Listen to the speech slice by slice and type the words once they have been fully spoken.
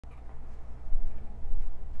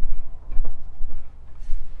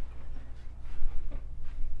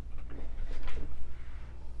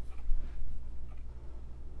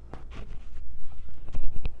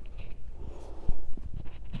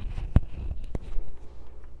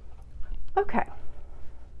Okay.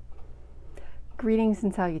 Greetings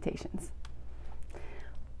and salutations.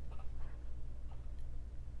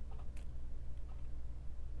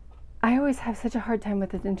 I always have such a hard time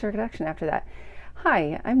with this introduction after that.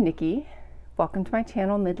 Hi, I'm Nikki. Welcome to my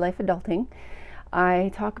channel, Midlife Adulting.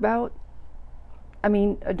 I talk about,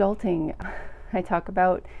 adulting. I talk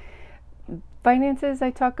about finances.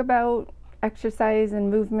 I talk about exercise and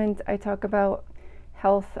movement. I talk about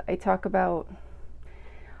health. I talk about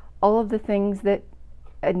all of the things that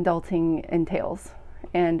adulting entails.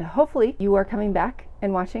 And hopefully you are coming back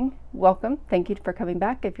and watching. Welcome. Thank you for coming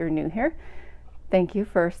back if you're new here. Thank you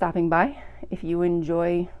for stopping by. If you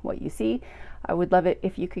enjoy what you see, I would love it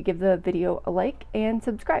if you could give the video a like and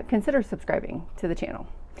subscribe. Consider subscribing to the channel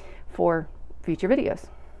for future videos.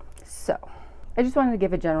 So, I just wanted to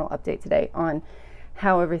give a general update today on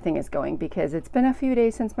how everything is going because it's been a few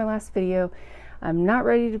days since my last video. I'm not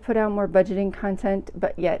ready to put out more budgeting content,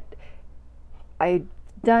 but yet I've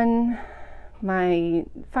done my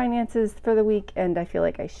finances for the week and I feel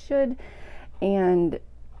like I should. And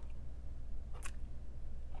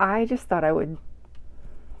I just thought I would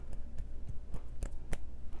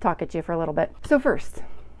talk at you for a little bit. So first,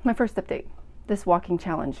 my first update, this walking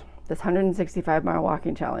challenge, this 165-mile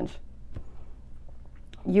walking challenge.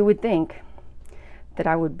 You would think that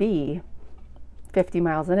I would be 50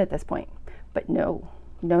 miles in at this point, but no.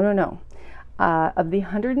 Of the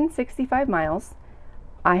 165 miles,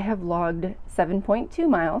 I have logged 7.2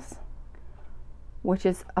 miles, which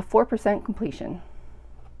is a 4% completion.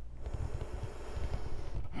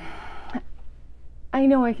 I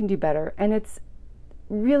know I can do better, and it's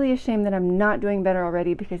really a shame that I'm not doing better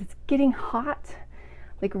already because it's getting hot,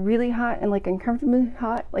 like really hot and like uncomfortably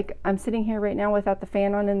hot. Like I'm sitting here right now without the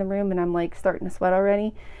fan on in the room and I'm like starting to sweat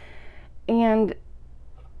already. And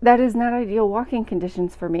that is not ideal walking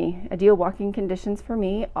conditions for me. Ideal walking conditions for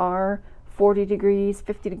me are 40 degrees,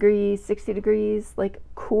 50 degrees, 60 degrees, like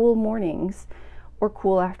cool mornings or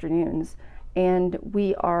cool afternoons. And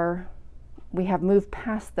we have moved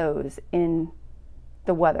past those in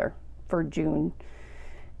the weather for June,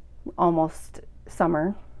 almost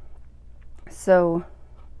summer. So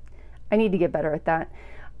I need to get better at that.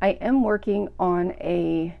 I am working on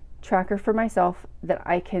a tracker for myself that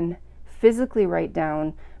I can physically write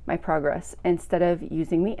down my progress instead of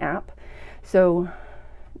using the app. So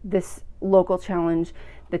this local challenge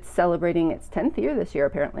that's celebrating its 10th year this year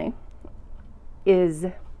apparently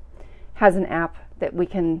has an app that we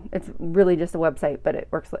can, it's really just a website, but it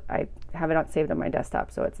works. I have it saved on my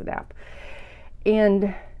desktop, so it's an app.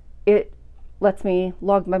 And it lets me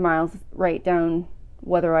log my miles, write down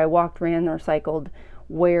whether I walked, ran, or cycled,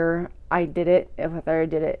 where I did it, whether I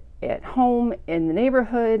did it at home, in the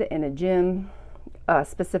neighborhood, in a gym,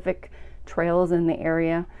 specific trails in the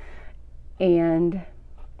area. And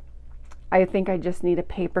I think I just need a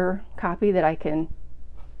paper copy that I can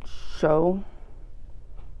show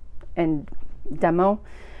and demo.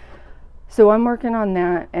 So I'm working on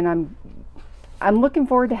that, and I'm looking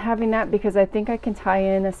forward to having that because I think I can tie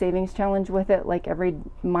in a savings challenge with it. Like every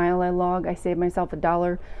mile I log, I save myself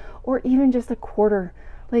 $1 or even just a quarter,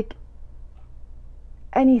 like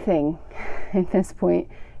anything at this point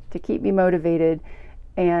to keep me motivated.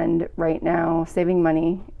 And right now, saving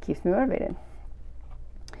money keeps me motivated.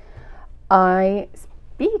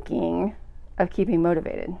 Speaking of keeping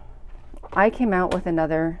motivated, I came out with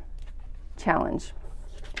another challenge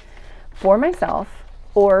for myself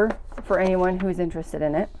or for anyone who's interested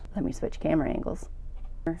in it. Let me switch camera angles.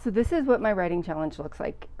 So this is what my writing challenge looks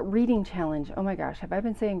like. Reading challenge. Oh my gosh, have I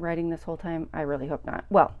been saying writing this whole time? I really hope not.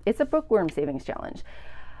 Well, it's a bookworm savings challenge.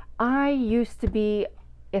 I used to be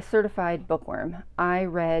a certified bookworm. I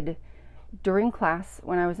read during class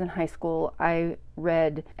when I was in high school. I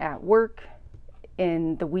read at work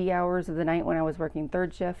in the wee hours of the night when I was working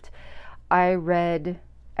third shift. I read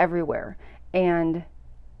everywhere, and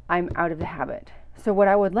I'm out of the habit. So what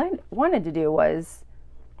I wanted to do was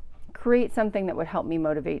create something that would help me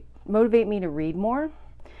motivate me to read more.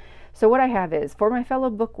 So what I have is, for my fellow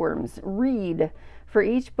bookworms, read. For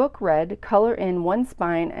each book read, color in one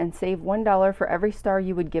spine and save $1 for every star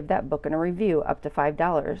you would give that book in a review, up to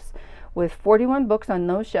 $5. With 41 books on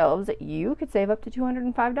those shelves, you could save up to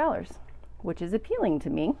 $205, which is appealing to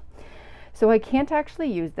me. So I can't actually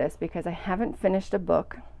use this because I haven't finished a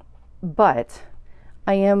book, but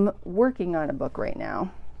I am working on a book right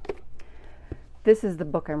now. This is the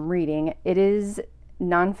book I'm reading. It is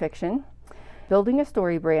nonfiction. Building a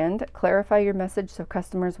story brand, clarify your message so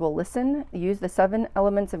customers will listen, use the 7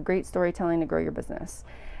 elements of great storytelling to grow your business.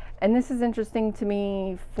 And this is interesting to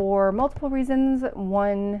me for multiple reasons.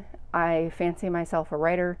 One, I fancy myself a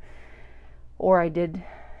writer, or I did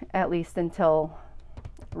at least until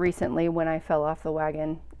recently when I fell off the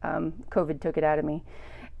wagon. COVID took it out of me.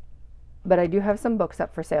 But I do have some books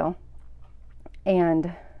up for sale.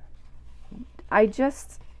 And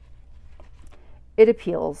it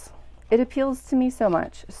appeals. It appeals to me so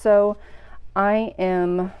much. So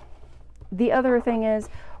the other thing is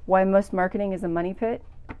why most marketing is a money pit.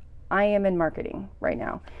 I am in marketing right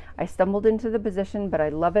now. I stumbled into the position, but I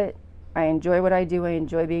love it. I enjoy what I do. I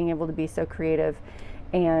enjoy being able to be so creative.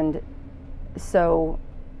 And so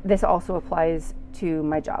this also applies to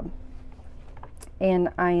my job. And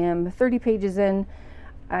I am 30 pages in.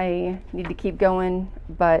 I need to keep going,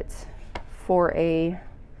 but for a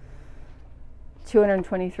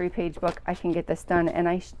 223 page book, I can get this done. And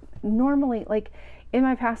I normally, like in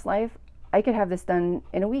my past life, I could have this done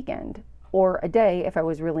in a weekend or a day if I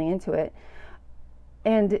was really into it.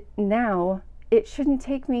 And now it shouldn't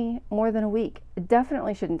take me more than a week. It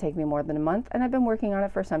definitely shouldn't take me more than a month. And I've been working on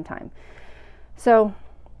it for some time. So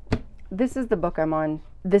this is the book I'm on.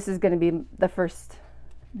 This is going to be the first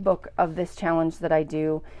book of this challenge that I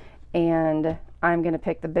do. And I'm going to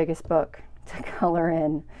pick the biggest book to color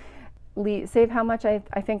in. Save how much I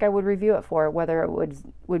think I would review it for, whether it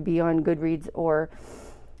would be on Goodreads or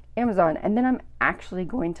Amazon. And then I'm actually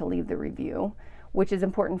going to leave the review, which is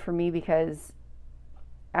important for me because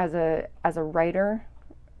as a writer,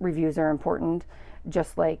 reviews are important.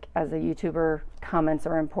 Just like as a YouTuber, comments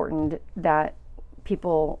are important. That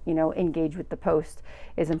people, engage with the post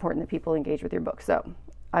is important, that people engage with your book. So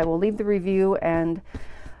I will leave the review, and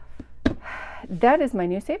that is my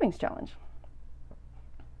new savings challenge.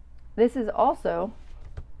 This is also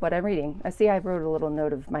what I'm reading. I see I wrote a little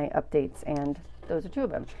note of my updates, and those are two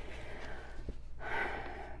of them.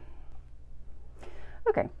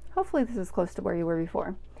 Okay, hopefully this is close to where you were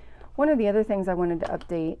before. One of the other things I wanted to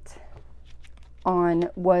update on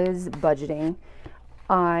was budgeting.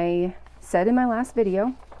 I said in my last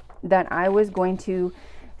video that I was going to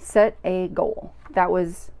set a goal. That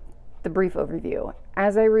was the brief overview.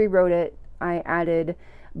 As I rewrote it, I added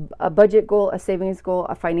a budget goal, a savings goal,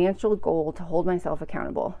 a financial goal to hold myself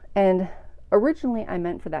accountable. And originally I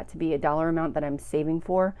meant for that to be a dollar amount that I'm saving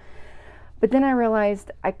for. But then I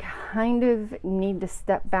realized I kind of need to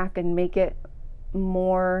step back and make it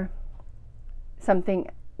more something,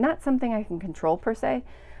 not something I can control per se,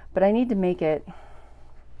 but I need to make it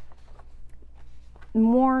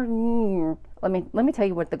more, let me tell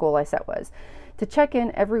you what the goal I set was. To check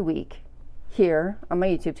in every week here on my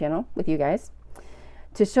YouTube channel with you guys,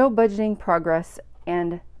 to show budgeting progress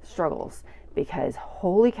and struggles, because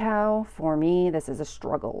holy cow, for me, this is a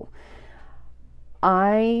struggle.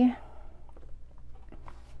 I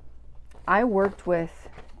worked with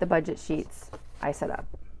the budget sheets I set up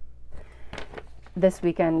this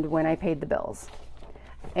weekend when I paid the bills,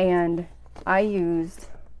 and I used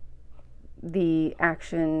the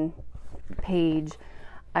action page.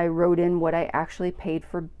 I wrote in what I actually paid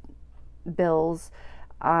for bills.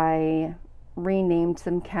 I renamed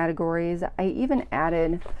some categories. I even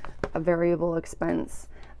added a variable expense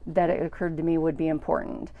that it occurred to me would be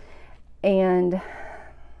important. And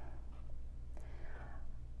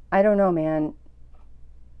I don't know, man,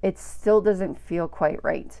 it still doesn't feel quite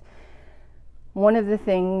right. One of the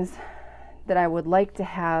things that I would like to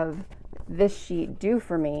have this sheet do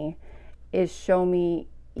for me is show me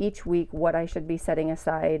each week what I should be setting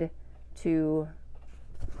aside to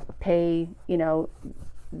pay,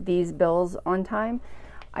 these bills on time.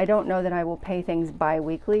 I don't know that I will pay things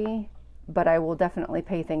bi-weekly, but I will definitely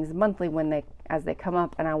pay things monthly as they come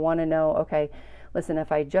up. And I want to know, okay, listen,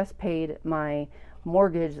 if I just paid my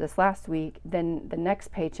mortgage this last week, then the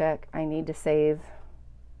next paycheck I need to save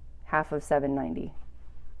half of $790.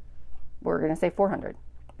 We're going to say $400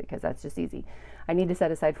 because that's just easy. I need to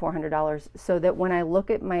set aside $400 so that when I look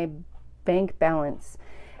at my bank balance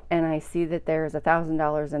and I see that there's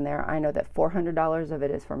 $1,000 in there, I know that $400 of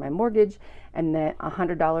it is for my mortgage, and that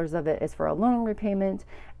 $100 of it is for a loan repayment,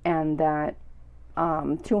 and that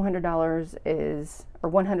 $200 is,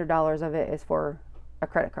 or $100 of it is for a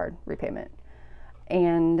credit card repayment.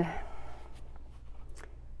 And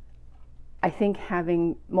I think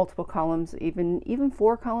having multiple columns, even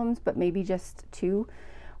 4 columns, but maybe just 2,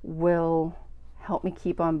 will help me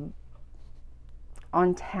keep on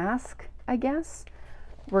task, I guess.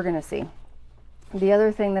 We're gonna see. The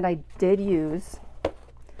other thing that I did use,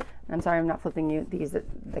 I'm sorry I'm not flipping you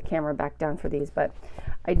the camera back down for these, but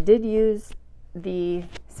I did use the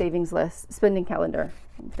savings list spending calendar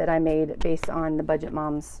that I made based on the Budget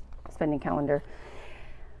Moms spending calendar.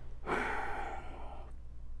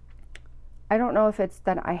 I don't know if it's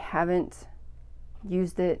that I haven't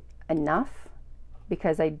used it enough,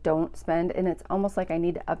 because I don't spend, and it's almost like I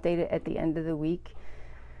need to update it at the end of the week.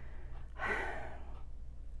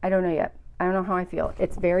 I don't know yet. I don't know how I feel.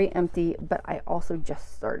 It's very empty, but I also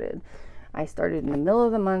just started. I started in the middle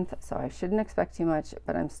of the month, so I shouldn't expect too much,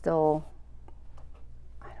 but I'm still,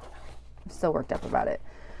 I don't know, I'm still worked up about it.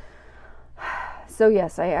 So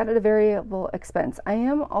yes, I added a variable expense. I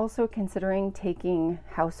am also considering taking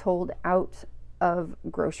household out of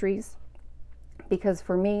groceries, because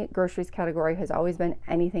for me, groceries category has always been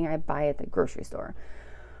anything I buy at the grocery store,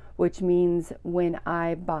 which means when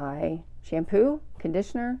I buy shampoo,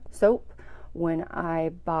 conditioner, soap, when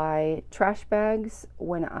I buy trash bags,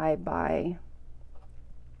 when I buy,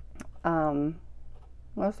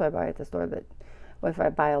 what else do I buy at the store? That if I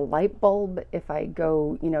buy a light bulb, if I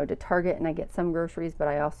go, to Target and I get some groceries, but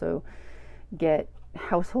I also get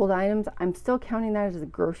household items, I'm still counting that as a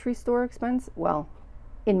grocery store expense. Well,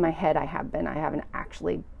 in my head, I haven't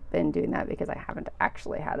actually been doing that because I haven't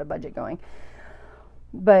actually had a budget going.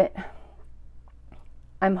 But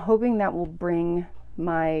I'm hoping that will bring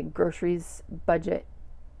my groceries budget,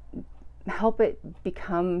 help it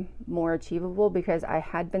become more achievable, because I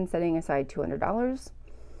had been setting aside $200.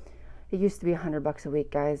 It used to be $100 a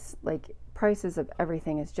week, guys. Like, prices of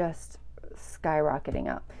everything is just skyrocketing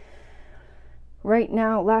up. Right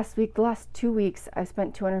now, the last 2 weeks, I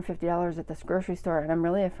spent $250 at this grocery store, and I'm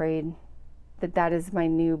really afraid that that is my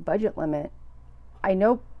new budget limit. I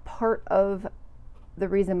know part of the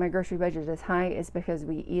reason my grocery budget is high is because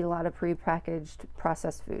we eat a lot of prepackaged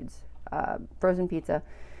processed foods, frozen pizza,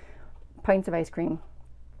 pints of ice cream,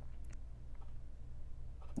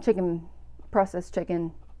 processed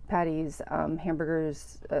chicken patties,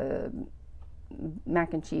 hamburgers,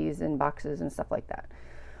 mac and cheese in boxes and stuff like that.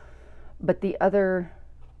 But the other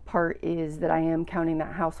part is that I am counting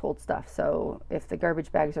that household stuff. So if the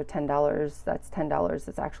garbage bags are $10, that's $10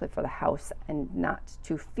 that's actually for the house and not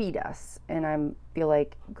to feed us. And I feel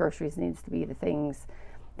like groceries needs to be the things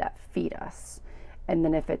that feed us. And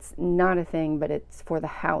then if it's not a thing, but it's for the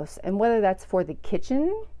house, and whether that's for the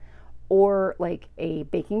kitchen or like a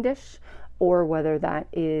baking dish, or whether that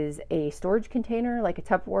is a storage container like a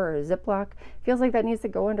Tupperware or a Ziploc, feels like that needs to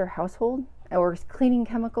go under household, or cleaning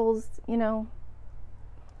chemicals,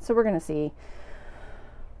 So we're going to see.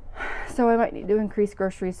 So I might need to increase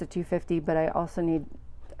groceries to $250, but I also need,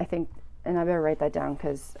 I think, and I better write that down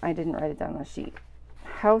because I didn't write it down on a sheet.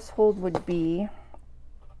 Household would be,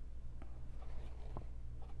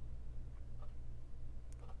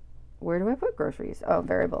 where do I put groceries? Oh,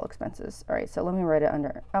 variable expenses. All right, so let me write it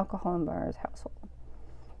under alcohol and bars, household.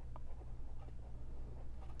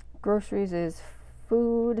 Groceries is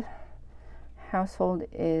food. Household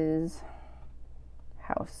is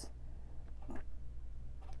house.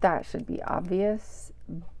 That should be obvious,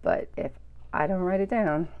 but if I don't write it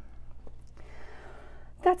down,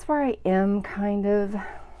 that's where I am kind of.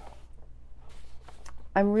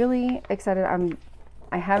 I'm really excited.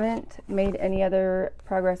 I haven't made any other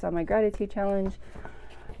progress on my gratitude challenge,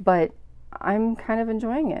 but I'm kind of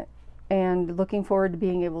enjoying it and looking forward to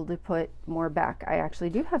being able to put more back. I actually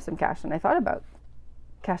do have some cash, and I thought about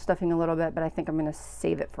cash stuffing a little bit, but I think I'm going to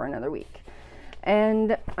save it for another week.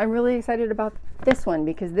 And I'm really excited about this one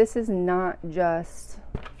because this is not just,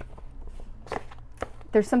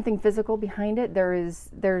 there's something physical behind it.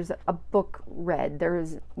 There's a book read.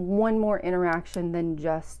 There's one more interaction than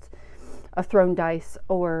just a thrown dice,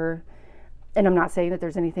 and I'm not saying that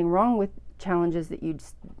there's anything wrong with challenges that you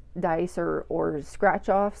dice or scratch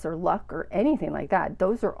offs or luck or anything like that.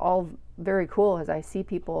 Those are all very cool as I see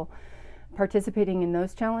people participating in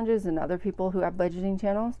those challenges and other people who have budgeting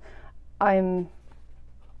channels. I kind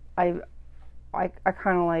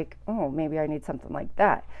of like, oh, maybe I need something like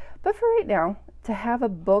that. But for right now, to have a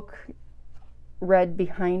book read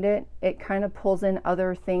behind it, it kind of pulls in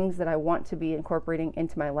other things that I want to be incorporating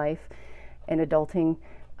into my life and adulting.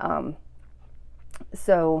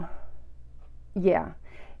 So yeah,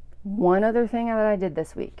 one other thing that I did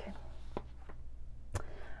this week,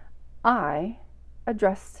 I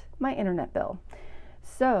addressed my internet bill.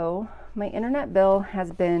 So my internet bill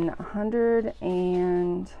has been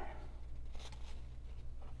 $124.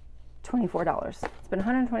 It's been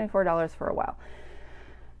 $124 for a while.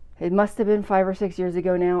 It must have been 5 or 6 years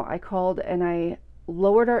ago now. I called and I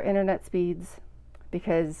lowered our internet speeds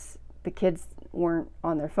because the kids weren't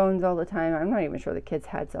on their phones all the time. I'm not even sure the kids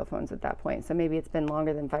had cell phones at that point, so maybe it's been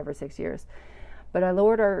longer than 5 or 6 years. But I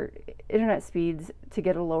lowered our internet speeds to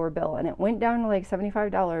get a lower bill, and it went down to like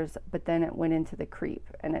 $75, but then it went into the creep,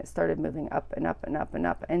 and it started moving up and up and up and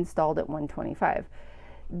up, and stalled at $125.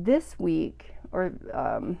 This week, or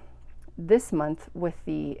this month with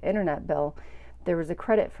the internet bill, there was a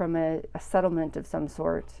credit from a settlement of some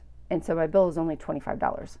sort, and so my bill was only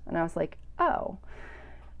 $25. And I was like, oh.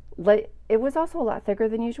 It was also a lot thicker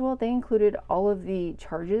than usual. They included all of the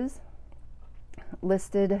charges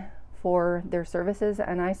listed for their services,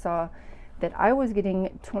 and I saw that I was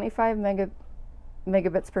getting 25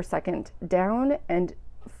 megabits per second down and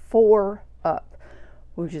 4 up,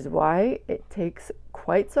 which is why it takes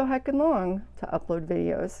quite so heckin' long to upload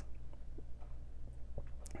videos.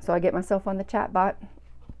 So I get myself on the chat bot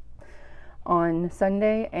on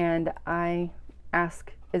Sunday and I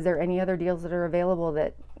ask, is there any other deals that are available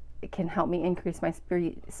that can help me increase my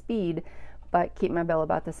speed but keep my bill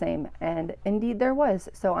about the same? And indeed there was.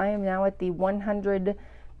 So I am now at the 100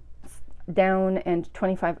 down and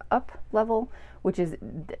 25 up level, which is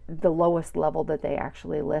the lowest level that they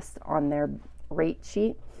actually list on their rate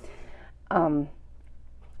sheet.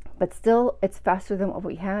 But still, it's faster than what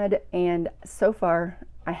we had, and so far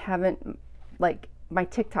I haven't, like, my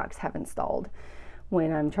TikToks haven't stalled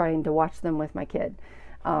when I'm trying to watch them with my kid.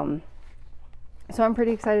 So I'm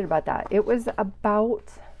pretty excited about that. It was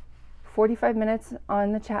about 45 minutes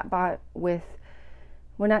on the chat bot with,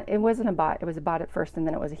 it wasn't a bot, it was a bot at first and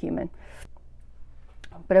then it was a human.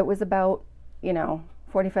 But it was about,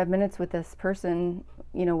 45 minutes with this person,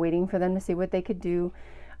 waiting for them to see what they could do,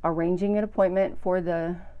 arranging an appointment for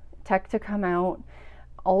the tech to come out,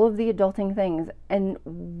 all of the adulting things. And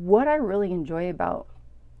what I really enjoy about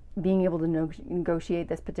being able to negotiate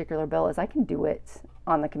this particular bill is I can do it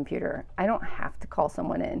on the computer. I don't have to call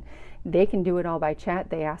someone in. They can do it all by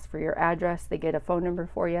chat. They ask for your address, they get a phone number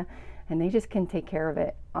for you, and they just can take care of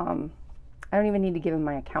it. I don't even need to give them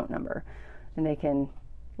my account number, and they can,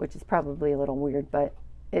 which is probably a little weird, but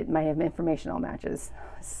it might have information all matches.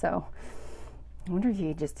 So I wonder if you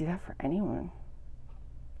could just do that for anyone.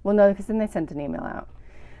 Well, no, because then they sent an email out.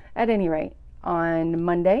 At any rate, on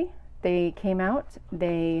Monday, they came out,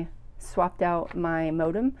 they swapped out my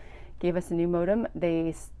modem, gave us a new modem.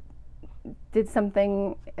 They did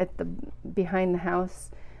something at behind the house,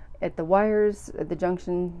 at the wires, at the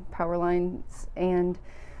junction power lines, and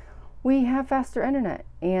we have faster internet.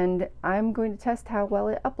 And I'm going to test how well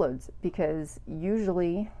it uploads, because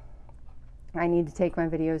usually I need to take my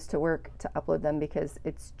videos to work to upload them because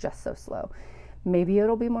it's just so slow. Maybe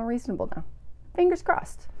it'll be more reasonable now. Fingers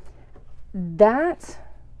crossed. That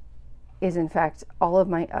is in fact all of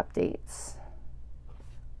my updates,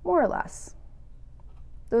 more or less.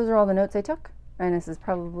 Those are all the notes I took, and this is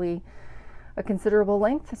probably a considerable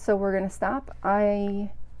length, so we're going to stop.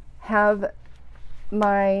 I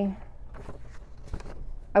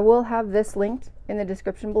will have this linked in the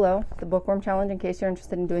description below, the Bookworm Challenge, in case you're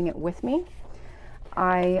interested in doing it with me.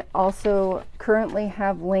 I also currently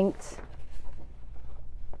have linked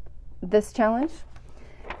this challenge.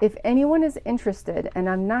 If anyone is interested, and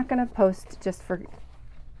I'm not going to post just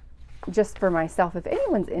for myself, if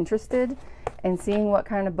anyone's interested in seeing what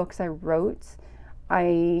kind of books I wrote,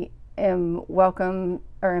 I am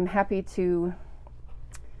I'm happy to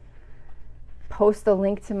post a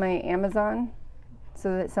link to my Amazon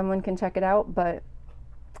so that someone can check it out. But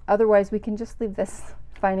otherwise, we can just leave this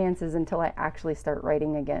finances until I actually start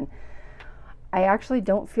writing again. I actually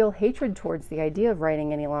don't feel hatred towards the idea of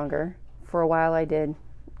writing any longer. For a while I did.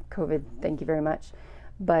 COVID, thank you very much.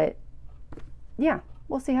 But yeah,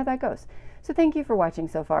 we'll see how that goes. So thank you for watching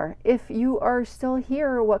so far. If you are still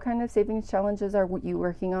here, what kind of savings challenges are you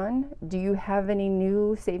working on? Do you have any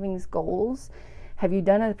new savings goals? Have you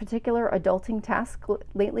done a particular adulting task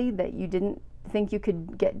lately that you didn't think you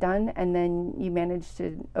could get done and then you managed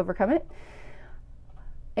to overcome it?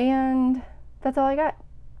 And that's all I got.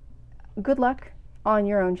 Good luck on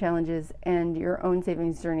your own challenges and your own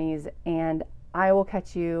savings journeys, and I will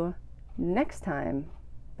catch you next time.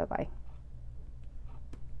 Bye-bye.